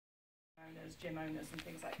owners, gym owners and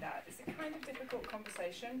things like that. It's a kind of difficult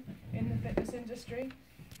conversation in the fitness industry,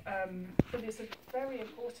 but it's a very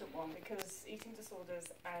important one because eating disorders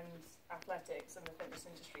and athletics and the fitness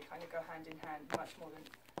industry kind of go hand in hand much more than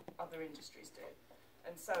other industries do.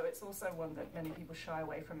 And so it's also one that many people shy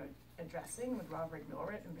away from addressing, would rather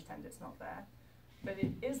ignore it and pretend it's not there. But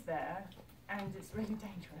it is there, and it's really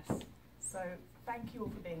dangerous. So thank you all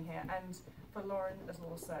for being here, and for Lauren as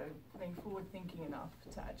also putting forward thinking enough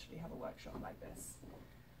to actually have a workshop like this.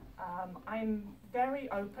 I'm very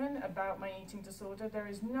open about my eating disorder. There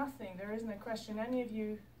isn't a question any of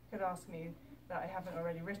you could ask me that I haven't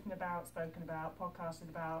already written about, spoken about, podcasted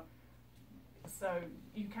about. So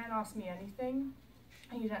you can ask me anything,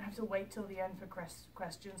 and you don't have to wait till the end for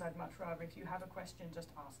questions. I'd much rather, if you have a question, just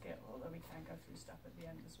ask it, although we can go through stuff at the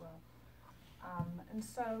end as well. And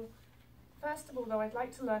so, first of all, though, I'd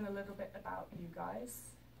like to learn a little bit about you guys,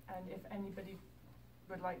 and if anybody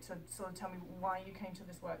would like to sort of tell me why you came to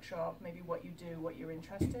this workshop, maybe what you do, what your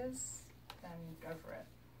interest is, then go for it.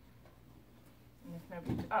 And if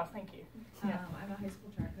nobody, thank you. I'm a high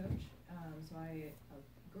school track coach, so a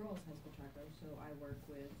girls high school track coach, so I work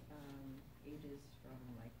with ages from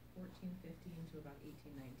like 14, 15 to about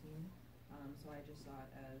 18, 19. So I just saw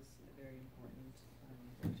it as a very important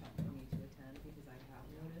workshop for me to attend because I have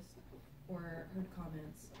noticed or heard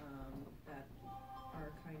comments that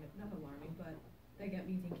are kind of, not alarming, but that get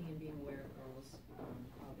me thinking and being aware of girls,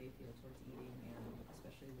 how they feel towards eating, and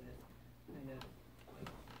especially with kind of like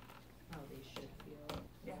how they should feel.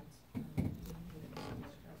 Yeah.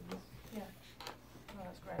 Yeah. Oh,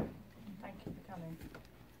 that's great. Thank you for coming.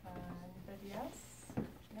 Anybody else?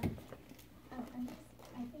 Yeah.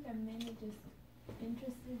 I think I'm mainly just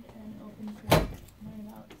interested and open to learn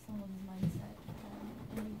about someone's mindset,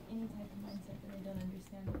 any type of mindset that I don't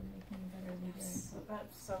understand and make me a better leader. So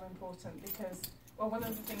that's so important because, well, one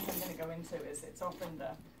of the things I'm going to go into is it's often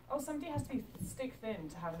somebody has to be stick thin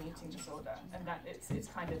to have an eating disorder, and that it's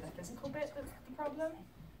kind of the physical bit that's the problem.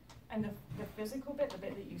 And the physical bit, the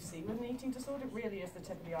bit that you see with an eating disorder, really is the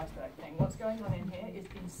tip of the iceberg thing. What's going on in here is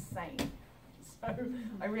insane. So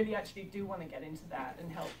I really actually do want to get into that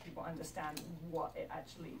and help people understand what it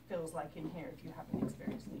actually feels like in here if you haven't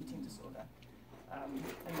experienced an eating disorder,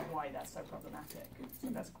 and why that's so problematic. So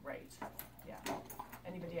that's great. Yeah.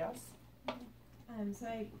 Anybody else?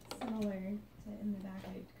 So similar to in the back,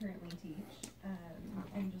 I currently teach.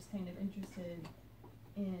 I'm just kind of interested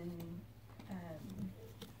in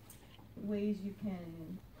ways you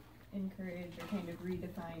can encourage or kind of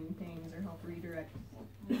redefine things or help redirect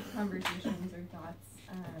conversations or thoughts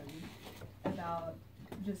about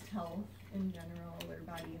just health in general or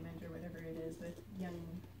body image or whatever it is with young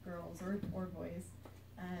girls or boys.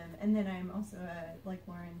 And then I'm also like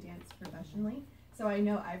Lauren, dance professionally. So I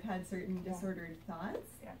know I've had certain disordered thoughts,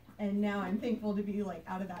 and now I'm thankful to be like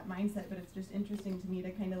out of that mindset, but it's just interesting to me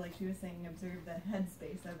to kind of, like she was saying, observe the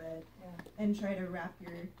headspace of it and try to wrap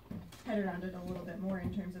your head around it a little bit more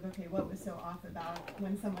in terms of, okay, what was so off about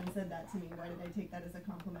when someone said that to me? Why did I take that as a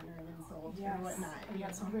compliment or an insult or whatnot? Yeah,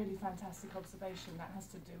 it's a really fantastic observation. That has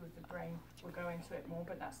to do with the brain. We'll go into it more,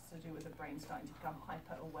 but that's to do with the brain starting to become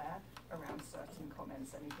hyper-aware around certain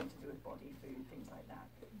comments, anything to do with body, food, things like that,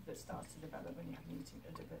 that starts to develop when you have an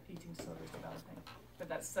eating disorder is developing. But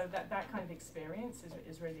that kind of experience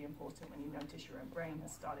is really important when you notice your own brain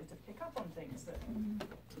has started to pick up on things that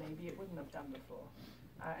maybe it wouldn't have done before.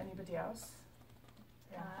 Anybody else?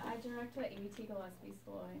 Yeah. I direct at ABT Gillespie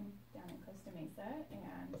School down in Costa Mesa,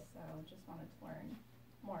 and so just wanted to learn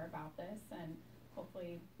more about this and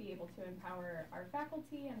hopefully be able to empower our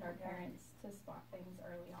faculty and our parents to spot things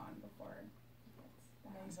early on before it's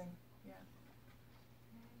bad. Amazing. Yeah.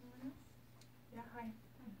 Anyone else? Yeah, hi.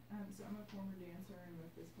 So I'm a former dancer and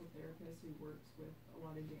a physical therapist who works with a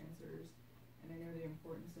lot of dancers, and I know the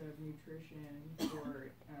importance of nutrition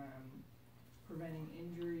for preventing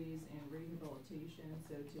injuries and rehabilitation.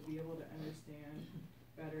 So to be able to understand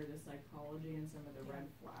better the psychology and some of the red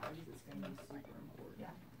flags, it's going to be super important.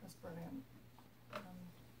 Yeah, that's brilliant.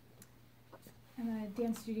 I'm a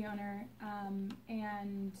dance studio owner,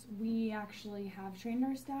 and we actually have trained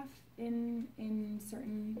our staff in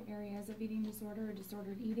certain areas of eating disorder or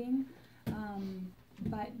disordered eating,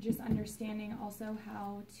 but just understanding also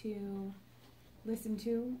how to listen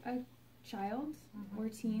to a child or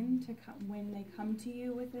teen when they come to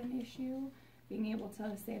you with an issue, being able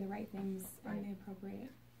to say the right things and the appropriate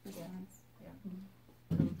response.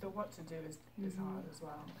 Yeah. The what to do is hard as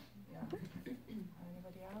well. Yeah.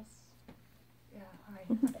 Anybody else? Yeah, hi.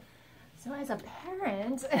 So as a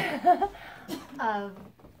parent of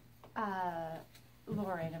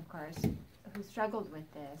Lauren, of course, who struggled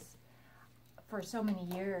with this for so many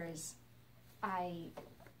years, I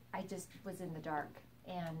just was in the dark,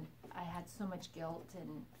 and I had so much guilt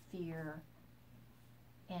and fear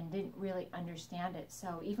and didn't really understand it.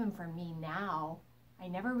 So even for me now, I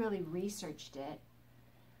never really researched it.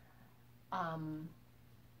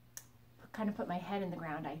 Kind of put my head in the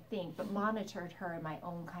ground, I think, but monitored her in my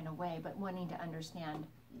own kind of way, but wanting to understand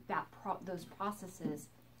that those processes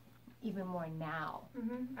even more now.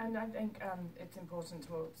 Mm-hmm. And I think it's important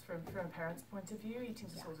to, from a parent's point of view, eating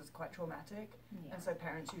disorders are quite traumatic, and so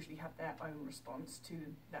parents usually have their own response to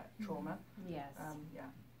that trauma. Yes. Yeah.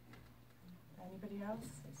 Anybody else?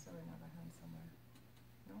 I saw another hand somewhere.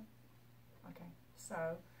 No? Okay.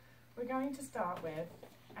 So we're going to start with,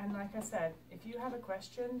 and like I said, if you have a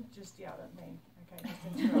question, just yell at me. Okay,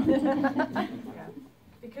 just interrupt. Yeah.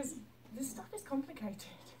 Because this stuff is complicated.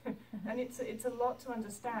 And it's a lot to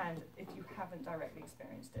understand if you haven't directly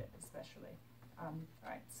experienced it, especially.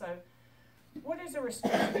 Right, so what is a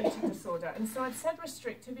restrictive eating disorder? And so I've said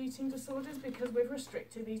restrictive eating disorders because with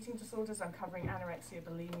restrictive eating disorders, I'm covering anorexia,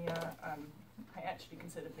 bulimia. I actually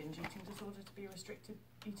consider binge eating disorder to be a restrictive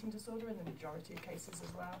eating disorder in the majority of cases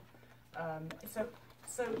as well.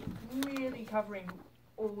 So really covering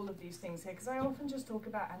all of these things here, because I often just talk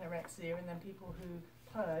about anorexia, and then people who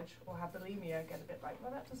purge or have bulimia get a bit like,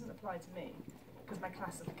 well, that doesn't apply to me because my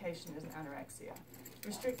classification isn't anorexia.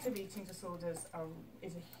 Restrictive eating disorders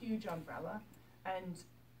is a huge umbrella, and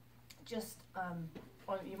just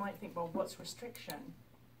you might think, well, what's restriction?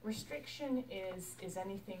 Restriction is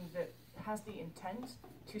anything that has the intent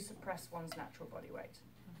to suppress one's natural body weight,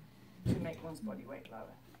 to make one's body weight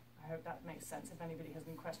lower. I hope that makes sense. If anybody has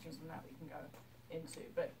any questions on that, we can go into.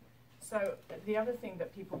 But so the other thing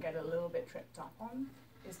that people get a little bit tripped up on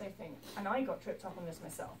is they think, and I got tripped up on this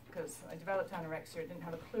myself because I developed anorexia, I didn't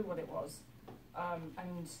have a clue what it was,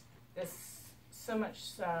 and there's so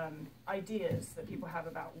much ideas that people have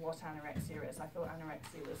about what anorexia is. I thought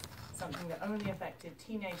anorexia was something that only affected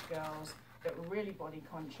teenage girls that were really body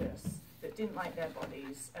conscious, that didn't like their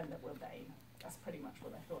bodies, and that were vain. That's pretty much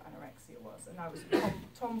what I thought anorexia was. And I was a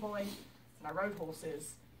tomboy, and I rode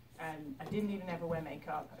horses, and I didn't even ever wear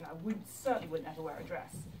makeup, and I certainly wouldn't ever wear a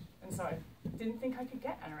dress. And so I didn't think I could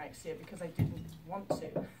get anorexia because I didn't want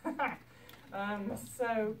to.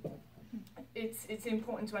 So it's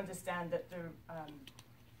important to understand that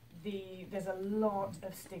there's a lot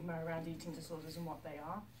of stigma around eating disorders and what they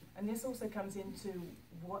are. And this also comes into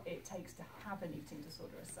what it takes to have an eating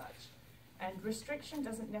disorder as such. And restriction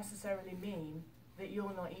doesn't necessarily mean that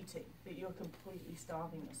you're not eating, that you're completely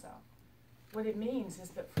starving yourself. What it means is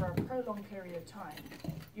that for a prolonged period of time,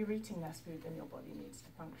 you're eating less food than your body needs to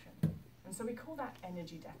function. And so we call that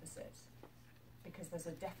energy deficit, because there's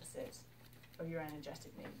a deficit of your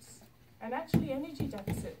energetic needs. And actually, energy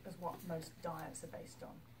deficit is what most diets are based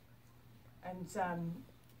on. And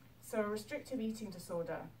so a restrictive eating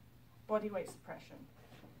disorder, body weight suppression.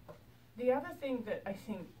 The other thing that I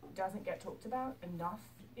think doesn't get talked about enough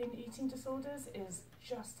in eating disorders is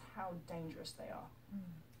just how dangerous they are.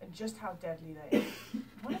 And just how deadly they are.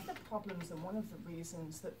 One of the problems and one of the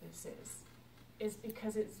reasons that this is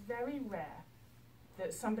because it's very rare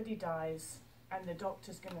that somebody dies and the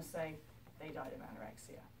doctor's going to say they died of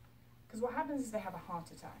anorexia. Because what happens is they have a heart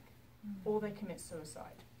attack, or they commit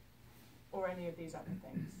suicide, or any of these other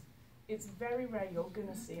things. It's very rare you're going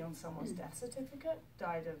to see on someone's death certificate,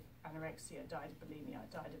 died of anorexia, died of bulimia,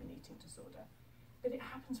 died of an eating disorder. But it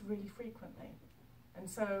happens really frequently. And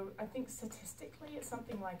so I think statistically it's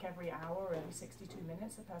something like every hour or every 62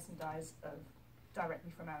 minutes a person dies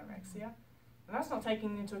directly from anorexia. And that's not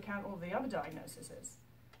taking into account all the other diagnoses.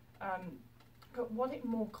 But what it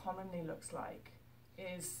more commonly looks like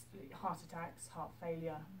is heart attacks, heart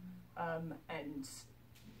failure, and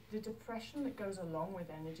the depression that goes along with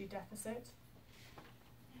energy deficit.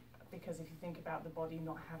 Because if you think about the body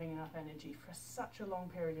not having enough energy for such a long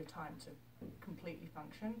period of time to completely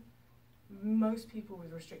function, most people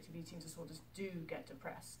with restrictive eating disorders do get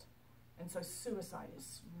depressed. And so suicide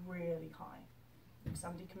is really high. If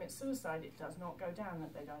somebody commits suicide, it does not go down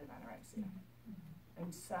that they died of anorexia.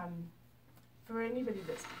 And for anybody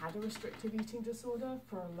that's had a restrictive eating disorder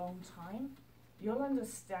for a long time, you'll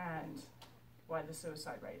understand why the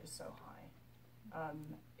suicide rate is so high.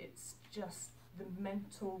 It's just the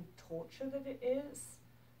mental torture that it is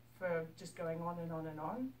for just going on and on and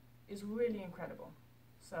on is really incredible.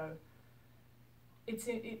 So it's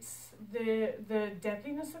the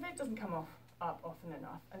deadliness of it doesn't come up often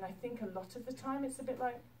enough, and I think a lot of the time it's a bit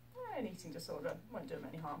like an eating disorder won't do them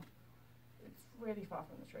any harm. It's really far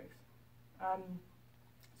from the truth.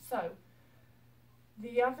 So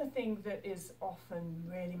the other thing that is often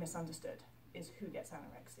really misunderstood is who gets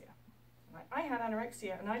anorexia. Like, I had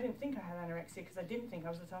anorexia, and I didn't think I had anorexia because I didn't think I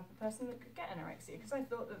was the type of person that could get anorexia, because I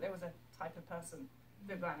thought that there was a type of person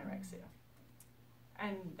that got anorexia.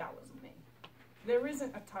 And that wasn't me. There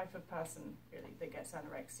isn't a type of person, really, that gets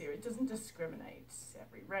anorexia. It doesn't discriminate. It's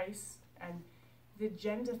every race. And the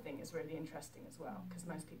gender thing is really interesting as well, because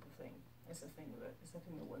most people think it's a thing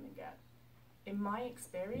that women get. In my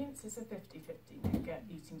experience, it's a 50-50. Men get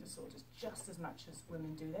eating disorders just as much as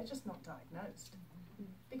women do. They're just not diagnosed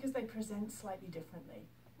because they present slightly differently.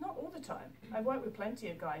 Not all the time. I've worked with plenty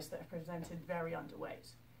of guys that have presented very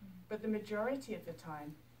underweight, but the majority of the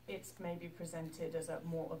time, it's maybe presented as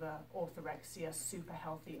more of a orthorexia, super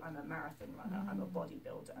healthy, I'm a marathon runner, I'm a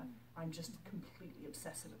bodybuilder, I'm just completely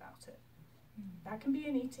obsessive about it. That can be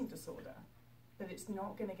an eating disorder, but it's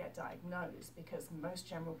not going to get diagnosed because most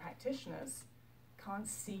general practitioners can't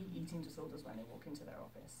see eating disorders when they walk into their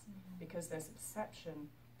office, because there's a perception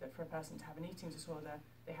that for a person to have an eating disorder,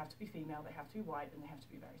 they have to be female, they have to be white, and they have to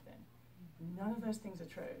be very thin. None of those things are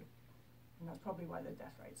true, and that's probably why the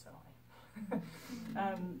death rate's so high.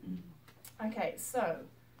 Okay, so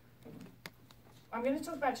I'm going to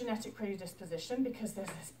talk about genetic predisposition because there's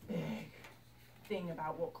this big thing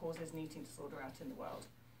about what causes an eating disorder out in the world.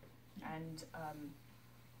 And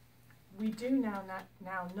we do now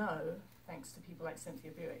know, thanks to people like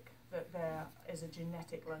Cynthia Buick, that there is a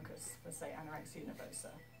genetic locus for, say, anorexia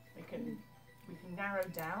nervosa. We can narrow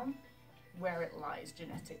down where it lies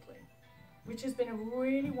genetically, which has been a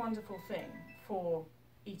really wonderful thing for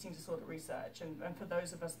eating disorder research, and for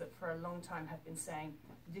those of us that for a long time have been saying,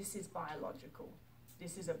 this is biological.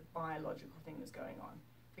 This is a biological thing that's going on.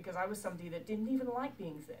 Because I was somebody that didn't even like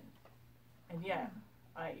being thin. And yet,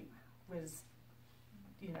 I was,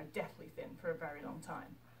 deathly thin for a very long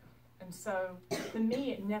time. And so, for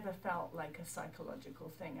me, it never felt like a psychological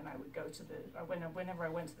thing. And I would go to whenever I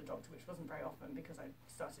went to the doctor, which wasn't very often because I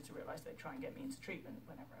started to realize they'd try and get me into treatment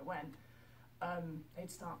whenever I went,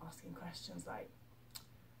 they'd start asking questions like,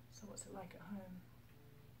 so what's it like at home?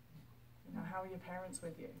 How are your parents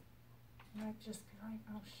with you? And I'd just be like,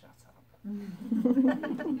 oh, shut up.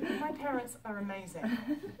 My parents are amazing.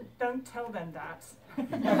 Don't tell them that. They're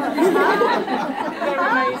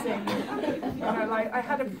amazing. I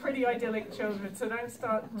had a pretty idyllic childhood, so don't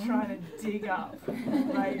start trying to dig up,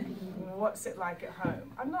 what's it like at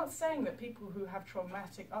home? I'm not saying that people who have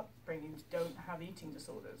traumatic upbringings don't have eating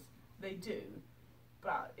disorders. They do.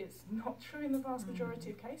 But it's not true in the vast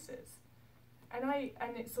majority of cases. And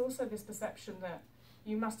it's also this perception that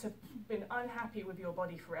you must have been unhappy with your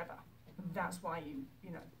body forever. That's why you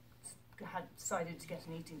had decided to get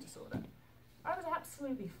an eating disorder. I was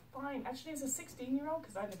absolutely fine. Actually, as a 16-year-old,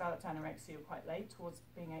 because I developed anorexia quite late, towards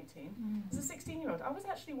being 18. As a 16-year-old, I was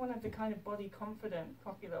actually one of the kind of body-confident,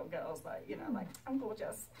 cocky little girls, I'm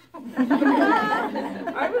gorgeous.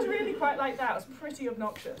 I was really quite like that. I was pretty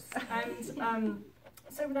obnoxious. And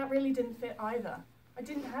so that really didn't fit either. I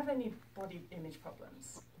didn't have any body image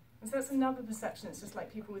problems. And so that's another perception. It's just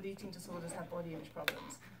like people with eating disorders have body image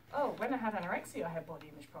problems. Oh, when I had anorexia, I had body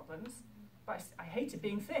image problems, but I hated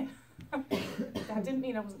being thin. That didn't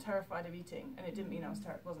mean I wasn't terrified of eating, and it didn't mean I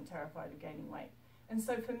wasn't terrified of gaining weight. And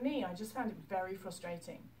so for me, I just found it very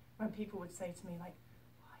frustrating when people would say to me, why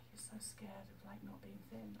are you so scared of not being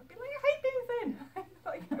thin? I'd be like, I hate being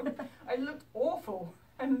thin. I looked awful.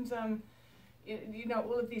 And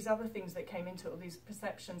all of these other things that came into it, all these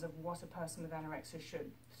perceptions of what a person with anorexia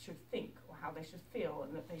should think, or how they should feel,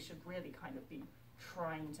 and that they should really kind of be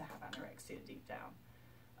trying to have anorexia deep down.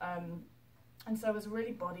 And so as a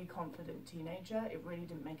really body-confident teenager, it really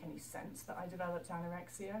didn't make any sense that I developed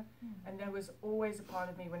anorexia. And there was always a part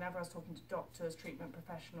of me, whenever I was talking to doctors, treatment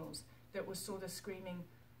professionals, that was sort of screaming,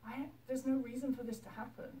 there's no reason for this to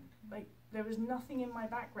happen. There was nothing in my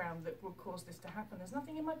background that would cause this to happen. There's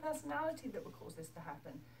nothing in my personality that would cause this to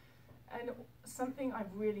happen. And something I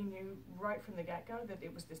really knew right from the get-go, that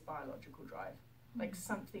it was this biological drive.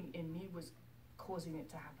 Something in me was causing it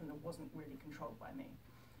to happen that wasn't really controlled by me.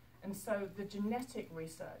 And so the genetic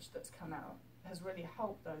research that's come out has really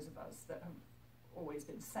helped those of us that have always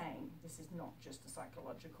been saying this is not just a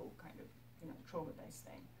psychological kind of trauma-based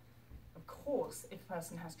thing. Of course, if a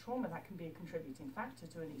person has trauma, that can be a contributing factor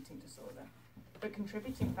to an eating disorder. But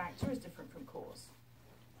contributing factor is different from cause.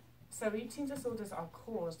 So eating disorders are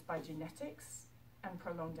caused by genetics and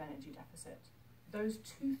prolonged energy deficit. Those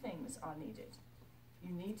two things are needed.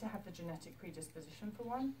 You need to have the genetic predisposition for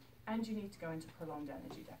one, and you need to go into prolonged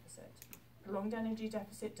energy deficit. Prolonged energy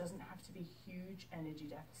deficit doesn't have to be huge energy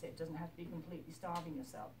deficit. It doesn't have to be completely starving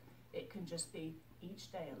yourself. It can just be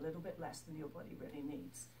each day a little bit less than your body really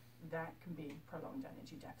needs. That can be prolonged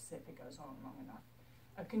energy deficit if it goes on long enough.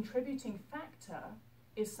 A contributing factor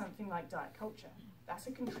is something like diet culture. That's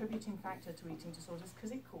a contributing factor to eating disorders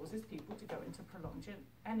because it causes people to go into prolonged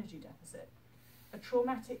energy deficit. A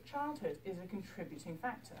traumatic childhood is a contributing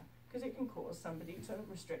factor because it can cause somebody to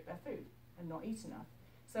restrict their food and not eat enough.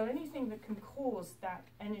 So anything that can cause that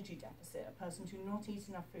energy deficit, a person to not eat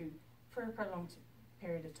enough food for a prolonged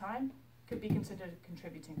period of time, could be considered a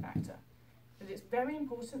contributing factor. But it's very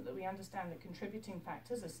important that we understand that contributing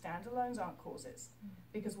factors as standalones aren't causes.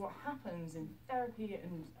 Because what happens in therapy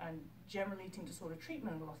and general eating disorder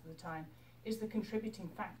treatment a lot of the time is the contributing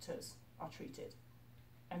factors are treated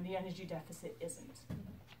and the energy deficit isn't.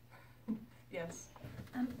 Yes?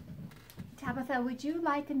 Tabitha, would you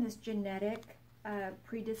liken this genetic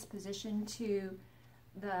predisposition to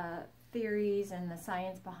the theories and the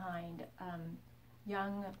science behind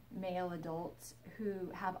young male adults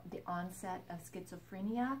who have the onset of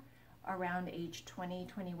schizophrenia around age 20,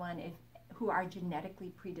 21, who are genetically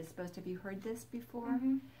predisposed? Have you heard this before?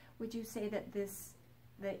 Mm-hmm. Would you say that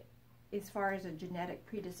that as far as a genetic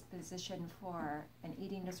predisposition for an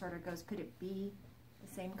eating disorder goes, could it be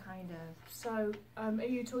the same kind of... So, are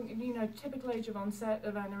you talking, typical age of onset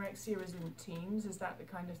of anorexia is in teens? Is that the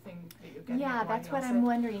kind of thing that you're getting? Yeah, at, that's what onset? I'm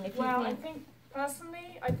wondering. If Well, you I think,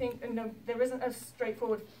 personally, and no, there isn't a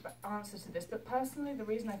straightforward answer to this, but personally, the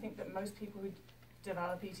reason I think that most people who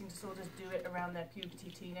develop eating disorders do it around their puberty,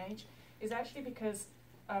 teenage, is actually because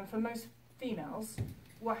for most females,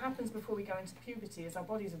 what happens before we go into puberty is our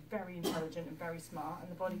bodies are very intelligent and very smart,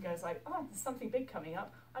 and the body goes like, oh, there's something big coming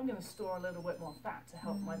up, I'm going to store a little bit more fat to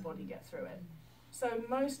help my body get through it. So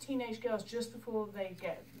most teenage girls, just before they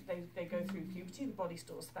go through puberty, the body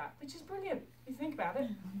stores fat, which is brilliant if you think about it.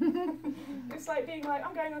 It's like being like,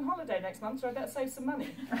 I'm going on holiday next month, so I better save some money.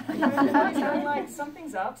 The body's going like,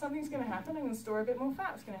 something's up, something's going to happen, I'm going to store a bit more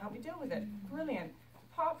fat, it's going to help me deal with it. Brilliant.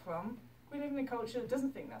 Apart from, we live in a culture that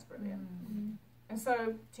doesn't think that's brilliant. And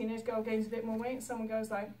so, teenage girl gains a bit more weight, and someone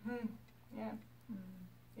goes like, yeah,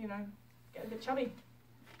 get a bit chubby,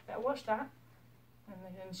 better watch that. And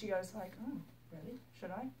then she goes like, oh, really?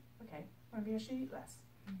 Should I? Okay, maybe I should eat less.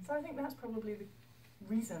 So I think that's probably the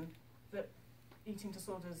reason that eating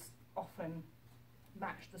disorders often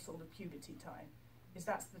match the sort of puberty time, is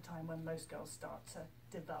that's the time when most girls start to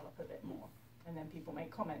develop a bit more. And then people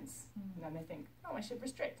make comments, and then they think, oh, I should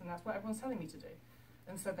restrict, and that's what everyone's telling me to do.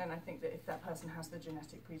 And so then I think that if that person has the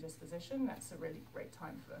genetic predisposition, that's a really great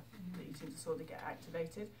time for the eating disorder to get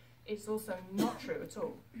activated. It's also not true at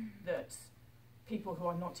all that people who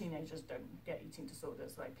are not teenagers don't get eating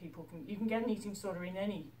disorders. Like you can get an eating disorder in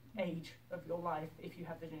any age of your life if you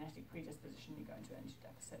have the genetic predisposition, you go into energy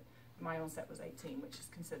deficit. My onset was 18, which is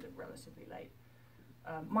considered relatively late.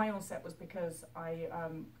 My onset was because I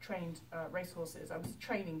trained racehorses. I was a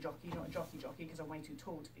training jockey, not a jockey because I'm way too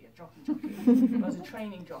tall to be a jockey. I was a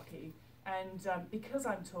training jockey, and because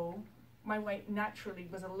I'm tall, my weight naturally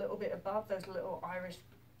was a little bit above those little Irish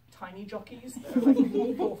tiny jockeys that are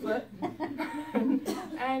like 4 foot.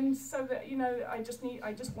 And so that, I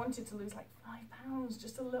just wanted to lose like 5 pounds,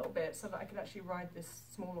 just a little bit, so that I could actually ride this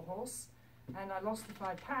smaller horse. And I lost the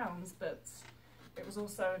 5 pounds, but it was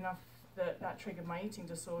also enough that triggered my eating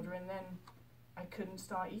disorder, and then I couldn't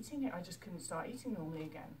start eating it. I just couldn't start eating normally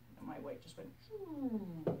again, and my weight just went,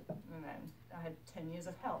 and then I had 10 years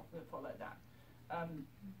of health that followed that.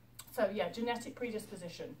 So yeah, genetic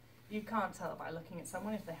predisposition. You can't tell by looking at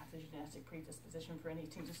someone if they have the genetic predisposition for an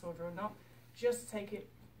eating disorder or not. Just take it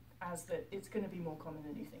as that it's going to be more common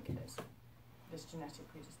than you think it is, this genetic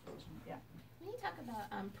predisposition, yeah. When you talk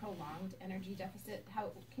about prolonged energy deficit,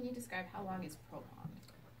 can you describe how long is prolonged?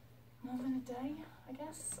 More than a day, I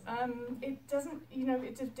guess. It doesn't,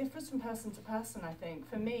 it differs from person to person, I think.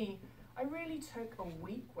 For me, I really took a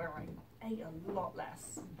week where I ate a lot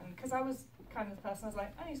less. And because I was kind of the person, I was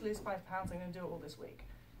like, I need to lose 5 pounds, I'm going to do it all this week.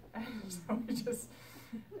 And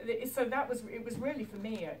so it was really for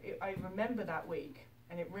me, I remember that week,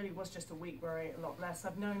 and it really was just a week where I ate a lot less.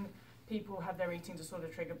 I've known people have their eating disorder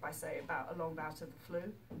triggered by, say, about a long bout of the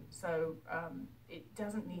flu. So it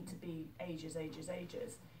doesn't need to be ages.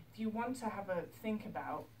 If you want to have a think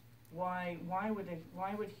about why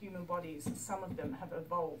would human bodies, some of them have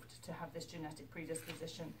evolved to have this genetic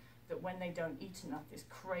predisposition that when they don't eat enough, this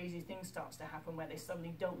crazy thing starts to happen where they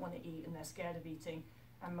suddenly don't want to eat and they're scared of eating,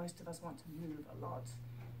 and most of us want to move a lot.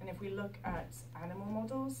 And if we look at animal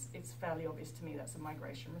models, it's fairly obvious to me that's a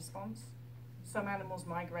migration response. Some animals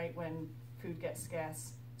migrate when food gets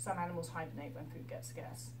scarce, some animals hibernate when food gets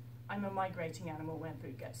scarce. I'm a migrating animal when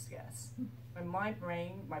food gets scarce. When my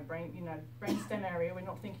brain, brainstem area, we're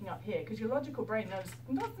not thinking up here, because your logical brain knows,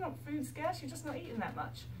 not food scarce, you're just not eating that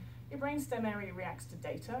much. Your brainstem area reacts to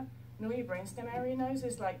data, and all your brainstem area knows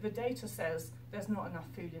is like the data says there's not enough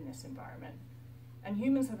food in this environment. And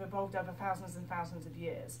humans have evolved over thousands and thousands of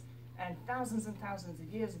years. And thousands of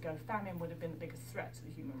years ago, famine would have been the biggest threat to the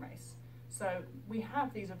human race. So we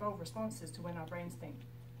have these evolved responses to when our brains think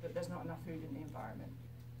that there's not enough food in the environment.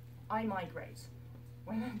 I migrate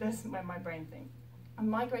when my brain thinks. And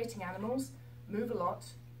migrating animals move a lot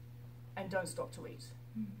and don't stop to eat.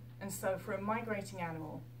 And so for a migrating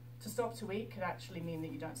animal, to stop to eat could actually mean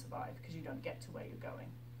that you don't survive because you don't get to where you're going.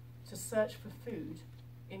 To search for food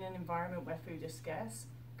in an environment where food is scarce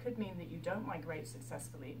could mean that you don't migrate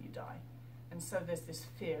successfully and you die. And so there's this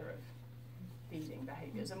fear of feeding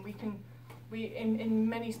behaviors. And in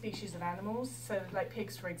many species of animals, so like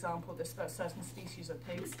pigs, for example, there's certain species of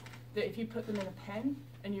pigs that if you put them in a pen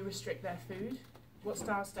and you restrict their food, what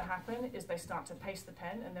starts to happen is they start to pace the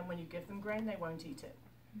pen, and then when you give them grain, they won't eat it.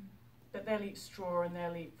 But they'll eat straw and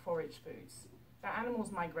they'll eat forage foods. The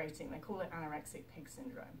animal's migrating. They call it anorexic pig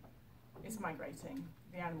syndrome. It's migrating.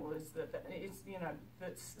 The animal is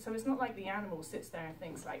so it's not like the animal sits there and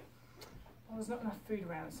thinks like, well, there's not enough food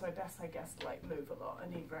around, so I guess like move a lot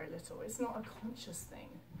and eat very little. It's not a conscious thing.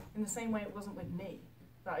 In the same way it wasn't with me.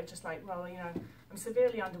 That I just like, well, I'm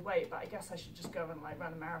severely underweight, but I guess I should just go and like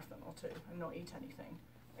run a marathon or two and not eat anything.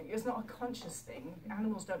 Like, it's not a conscious thing.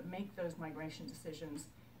 Animals don't make those migration decisions.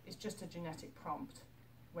 It's just a genetic prompt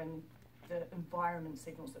when the environment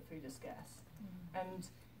signals that food is scarce. And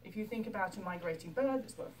if you think about a migrating bird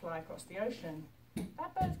that's got to fly across the ocean,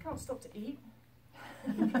 that bird can't stop to eat.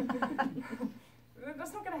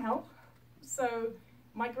 That's not going to help. So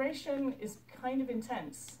migration is kind of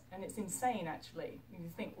intense, and it's insane actually. You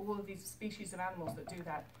think all of these species of animals that do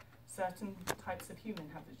that, certain types of human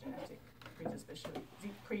have the genetic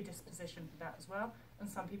predisposition for that as well, and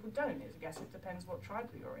some people don't. I guess it depends what tribe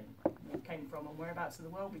you're in, came from, and whereabouts of the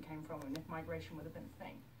world we came from, and if migration would have been a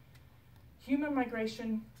thing. Human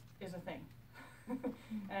migration is a thing.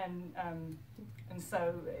 And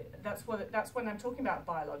so that's when I'm talking about a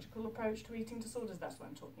biological approach to eating disorders. That's what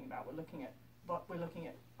I'm talking about. We're looking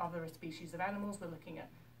at other species of animals. We're looking at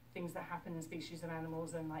things that happen in species of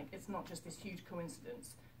animals, and like it's not just this huge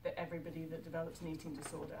coincidence that everybody that develops an eating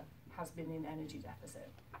disorder has been in energy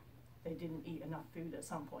deficit. They didn't eat enough food at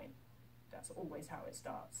some point. That's always how it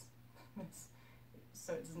starts.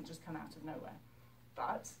 So it doesn't just come out of nowhere.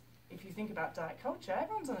 But if you think about diet culture,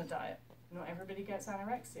 everyone's on a diet. Not everybody gets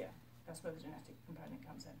anorexia. That's where the genetic component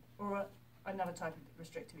comes in. Or another type of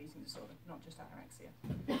restrictive eating disorder, not just anorexia.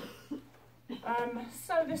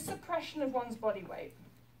 So the suppression of one's body weight.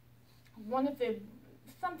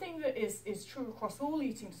 Something that is true across all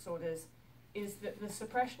eating disorders is that the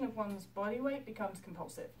suppression of one's body weight becomes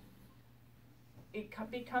compulsive. It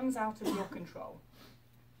becomes out of your control.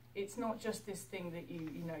 It's not just this thing that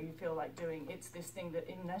you feel like doing. It's this thing that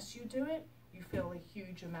unless you do it, you feel a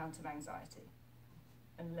huge amount of anxiety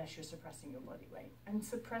unless you're suppressing your body weight. And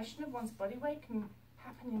suppression of one's body weight can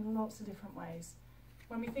happen in lots of different ways.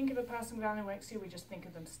 When we think of a person with anorexia, we just think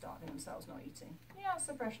of them starving themselves, not eating. Yeah,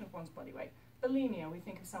 suppression of one's body weight. Bulimia, we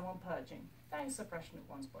think of someone purging. That is suppression of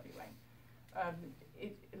one's body weight.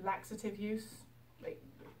 Laxative use, like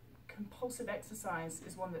compulsive exercise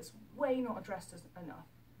is one that's way not addressed enough.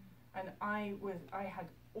 And I had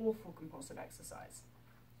awful compulsive exercise.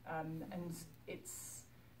 And it's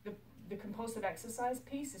the compulsive exercise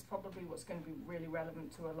piece is probably what's going to be really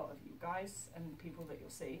relevant to a lot of you guys and people that you'll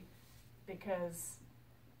see, because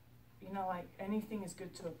like anything is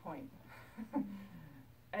good to a point.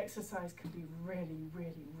 Exercise can be really,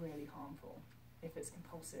 really, really harmful if it's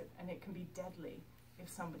compulsive, and it can be deadly if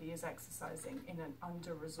somebody is exercising in an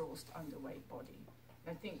under-resourced, underweight body.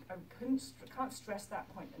 And I think I can't stress that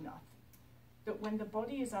point enough, that when the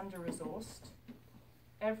body is under-resourced,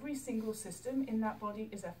 every single system in that body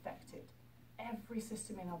is affected. Every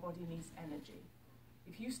system in our body needs energy.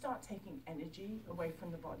 If you start taking energy away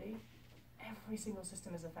from the body, every single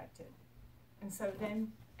system is affected. And so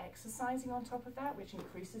then exercising on top of that, which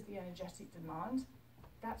increases the energetic demand,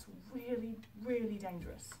 that's really, really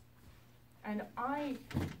dangerous. And I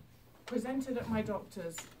presented at my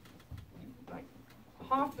doctor's like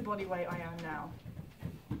half the body weight I am now.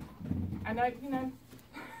 And I didn't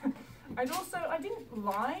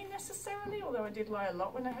lie necessarily, although I did lie a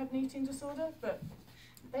lot when I had an eating disorder, but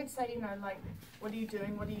they'd say, like, what are you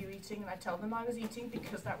doing, what are you eating? And I tell them I was eating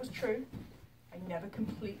because that was true. I never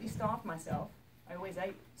completely starved myself. I always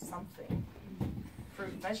ate something,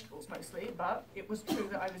 fruit and vegetables mostly, but it was true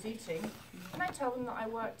that I was eating. And I tell them that I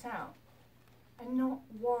worked out. And not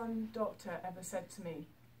one doctor ever said to me,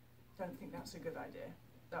 don't think that's a good idea,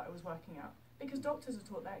 that I was working out. Because doctors are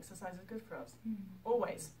taught that exercise is good for us.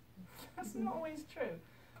 Always. That's not always true.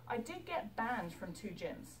 I did get banned from 2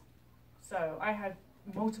 gyms. So I had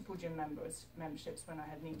multiple gym memberships when I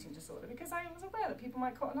had an eating disorder, because I was aware that people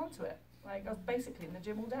might cotton onto it. Like, I was basically in the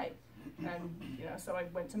gym all day. And, you know, so I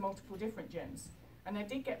went to multiple different gyms. And I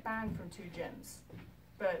did get banned from 2 gyms.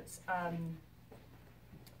 But,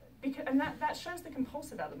 and that shows the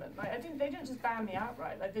compulsive element. Like, they didn't just ban me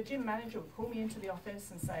outright. Like, the gym manager would pull me into the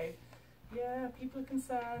office and say, yeah, people are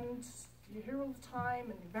concerned, you're here all the time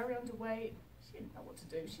and you're very underweight. She didn't know what to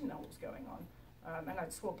do, she didn't know what was going on. And I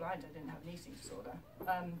swore blind I didn't have an eating disorder.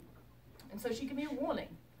 And so she'd give me a warning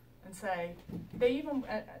and say, they even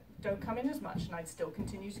don't come in as much, and I'd still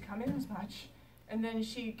continue to come in as much. And then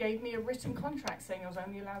she gave me a written contract saying I was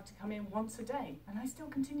only allowed to come in once a day, and I still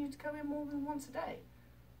continued to go in more than once a day.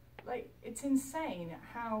 Like, it's insane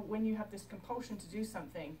how when you have this compulsion to do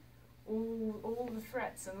something, all the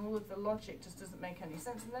threats and all of the logic just doesn't make any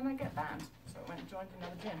sense, and then I get banned. So I went and joined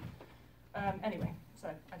another gym. Anyway, so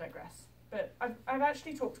I digress. But I've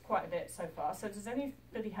actually talked quite a bit so far, so does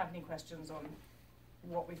anybody have any questions on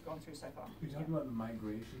what we've gone through so far? You talked about the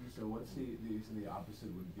migration, so what's the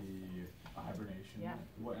opposite would be a hibernation? Yeah.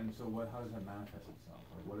 How does that manifest itself?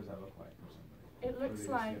 Like, what does that look like for somebody? It looks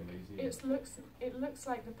like, lazy? it looks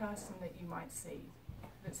like the person that you might see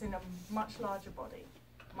that's in a much larger body,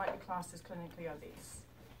 might be classed as clinically obese.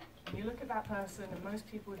 And you look at that person, and most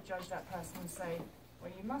people would judge that person and say, well,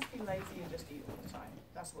 you must be lazy and just eat all the time.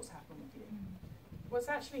 That's what's happened with you. What's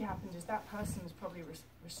actually happened is that person has probably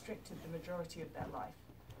restricted the majority of their life.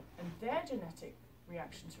 And their genetic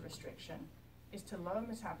reaction to restriction is to lower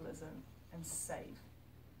metabolism and save.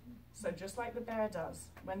 So just like the bear does,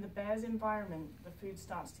 when the bear's environment, the food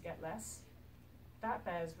starts to get less, that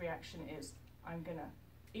bear's reaction is, I'm gonna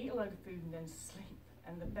eat a load of food and then sleep.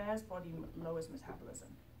 And the bear's body lowers metabolism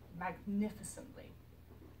magnificently.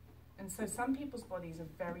 And so some people's bodies are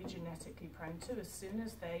very genetically prone to, as soon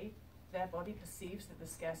as their body perceives that there's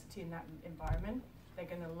scarcity in that environment, they're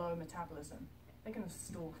going to lower metabolism. They're going to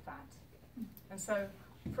store fat. And so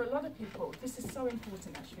for a lot of people, this is so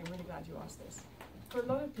important actually, I'm really glad you asked this. For a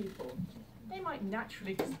lot of people, they might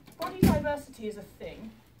naturally, because body diversity is a thing,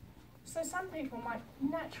 so some people might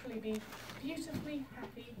naturally be beautifully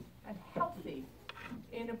happy and healthy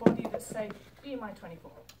in a body that's, say, BMI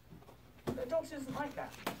 24. But the doctor doesn't like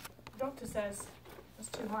that. The doctor says, that's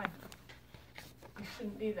too high. You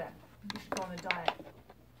shouldn't be there. You should go on a diet.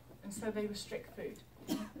 And so they restrict food.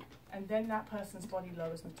 And then that person's body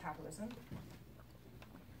lowers metabolism.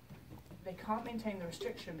 They can't maintain the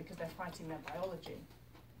restriction because they're fighting their biology.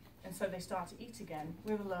 And so they start to eat again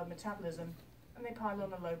with a low metabolism, and they pile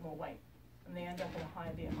on a load more weight. And they end up at a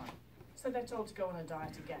higher BMI. So they're told to go on a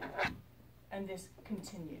diet again. And this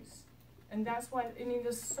continues. And that's why, I mean,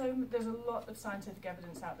 there's a lot of scientific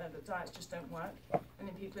evidence out there that diets just don't work. And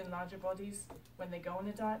in people in larger bodies, when they go on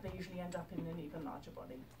a diet, they usually end up in an even larger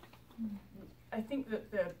body. I think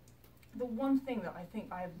that the one thing that I think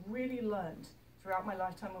I have really learned throughout my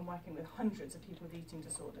lifetime when working with hundreds of people with eating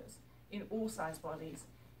disorders in all size bodies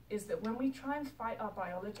is that when we try and fight our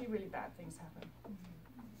biology, really bad things happen,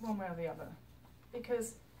 one way or the other.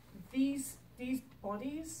 Because these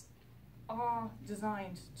bodies are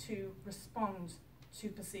designed to respond to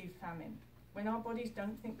perceived famine. When our bodies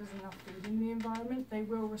don't think there's enough food in the environment, they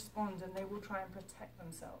will respond and they will try and protect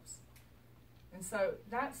themselves. And so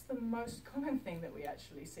that's the most common thing that we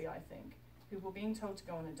actually see, I think. People being told to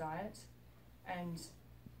go on a diet and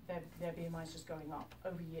their BMI is just going up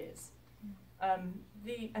over years.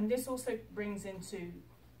 And this also brings into,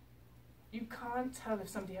 you can't tell if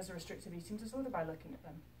somebody has a restrictive eating disorder by looking at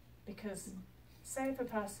them. Because say if a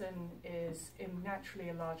person is in naturally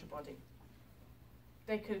a larger body,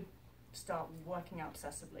 they could start working out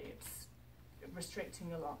obsessively, it's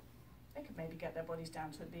restricting a lot. They could maybe get their bodies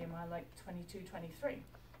down to a BMI like 22, 23.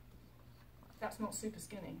 That's not super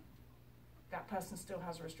skinny. That person still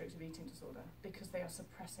has a restrictive eating disorder because they are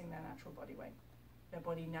suppressing their natural body weight. Their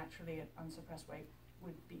body naturally at unsuppressed weight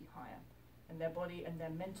would be higher. And their body and their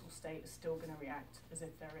mental state is still going to react as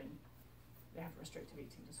if they have a restrictive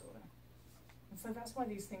eating disorder. And so that's why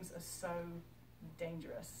these things are so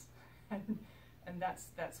dangerous. And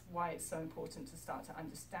that's why it's so important to start to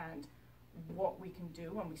understand what we can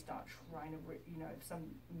do when we start trying to,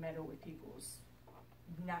 meddle with people's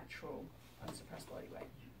natural unsuppressed body weight.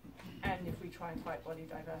 And if we try and fight body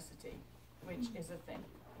diversity, which is a thing.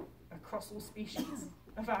 Across all species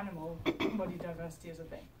of animal, body diversity is a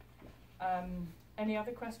thing. Any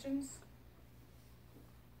other questions?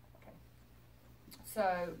 Okay.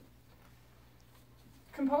 So,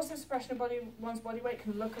 compulsive suppression of one's body weight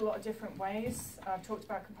can look a lot of different ways. I've talked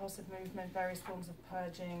about compulsive movement, various forms of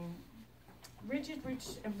purging. rigid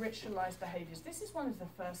and ritualized behaviors. This is one of the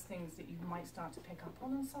first things that you might start to pick up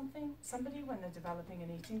on somebody when they're developing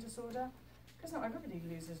an eating disorder, because not everybody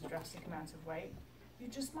loses a drastic amount of weight. You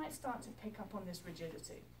just might start to pick up on this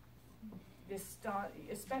rigidity.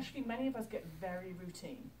 Especially many of us get very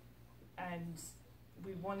routine, and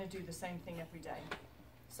we want to do the same thing every day.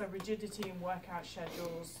 So rigidity in workout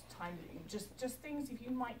schedules, time, just things if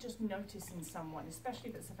you might just notice in someone, especially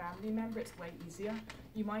if it's a family member, it's way easier.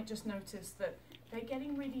 You might just notice that they're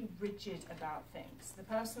getting really rigid about things. The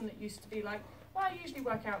person that used to be like, well, I usually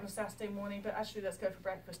work out on a Saturday morning, but actually let's go for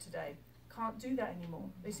breakfast today. Can't do that anymore.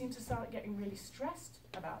 They seem to start getting really stressed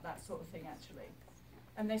about that sort of thing, actually.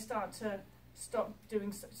 And they start to stop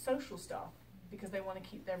doing social stuff because they want to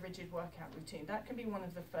keep their rigid workout routine. That can be one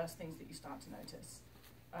of the first things that you start to notice.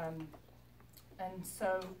 And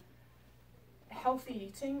so healthy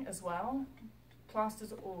eating as well, classed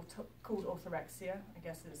as called orthorexia, I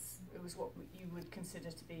guess it was what you would consider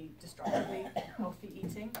to be destructively healthy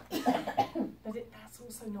eating. But that's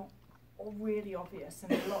also not really obvious,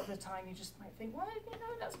 and a lot of the time you just might think, well,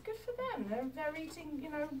 that's good for them. They're eating,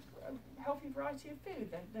 a healthy variety of food.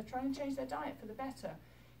 They're trying to change their diet for the better.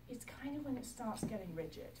 It's kind of when it starts getting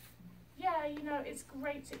rigid. Yeah, it's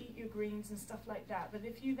great to eat your greens and stuff like that, but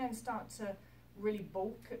if you then start to really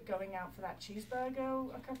bulk at going out for that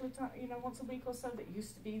cheeseburger a couple of times, once a week or so, that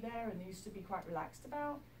used to be there and used to be quite relaxed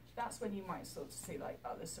about, that's when you might sort of see like,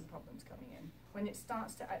 oh, there's some problems coming in. When it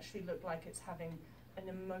starts to actually look like it's having an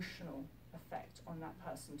emotional effect on that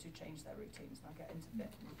person to change their routines, and I'll get into the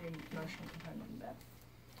emotional component in there.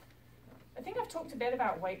 I think I've talked a bit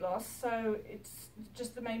about weight loss, so it's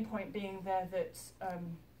just the main point being there that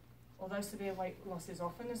although severe weight loss is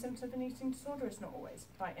often a symptom of an eating disorder, it's not always,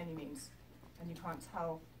 by any means. And you can't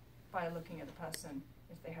tell by looking at a person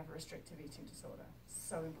if they have a restrictive eating disorder.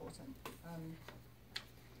 So important.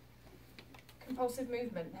 Compulsive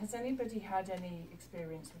movement. Has anybody had any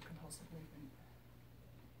experience with compulsive movement?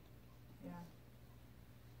 Yeah.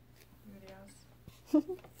 Anybody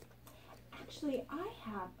else? Actually, I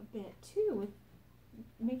have a bit too with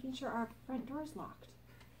making sure our front door's locked.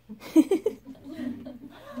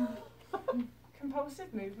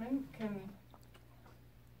 Compulsive movement can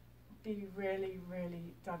be really,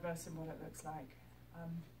 really diverse in what it looks like.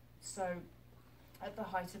 So at the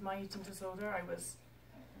height of my eating disorder, I was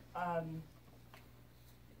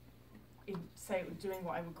doing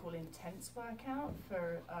what I would call intense workout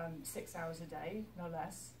for 6 hours a day, no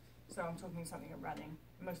less. So I'm talking something at running.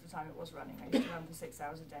 Most of the time it was running. I used to run for 6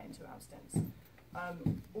 hours a day in 2-hour stints.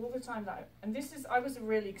 All the time that I was a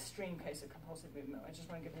really extreme case of compulsive movement. I just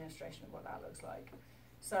want to give an illustration of what that looks like.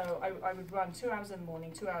 So I would run 2 hours in the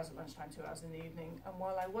morning, 2 hours at lunchtime, 2 hours in the evening, and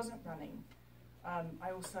while I wasn't running, I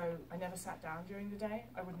never sat down during the day.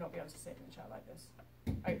 I would not be able to sit in a chair like this.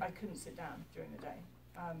 I couldn't sit down during the day.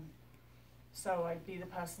 So I'd be the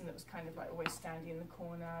person that was kind of like always standing in the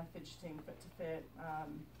corner, fidgeting foot to foot.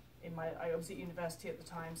 I was at university at the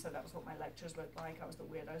time, so that was what my lectures looked like. I was the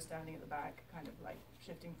weirdo standing at the back, kind of like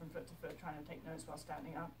shifting from foot to foot, trying to take notes while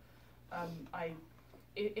standing up.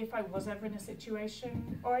 If I was ever in a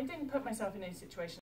situation, or I didn't put myself in any situation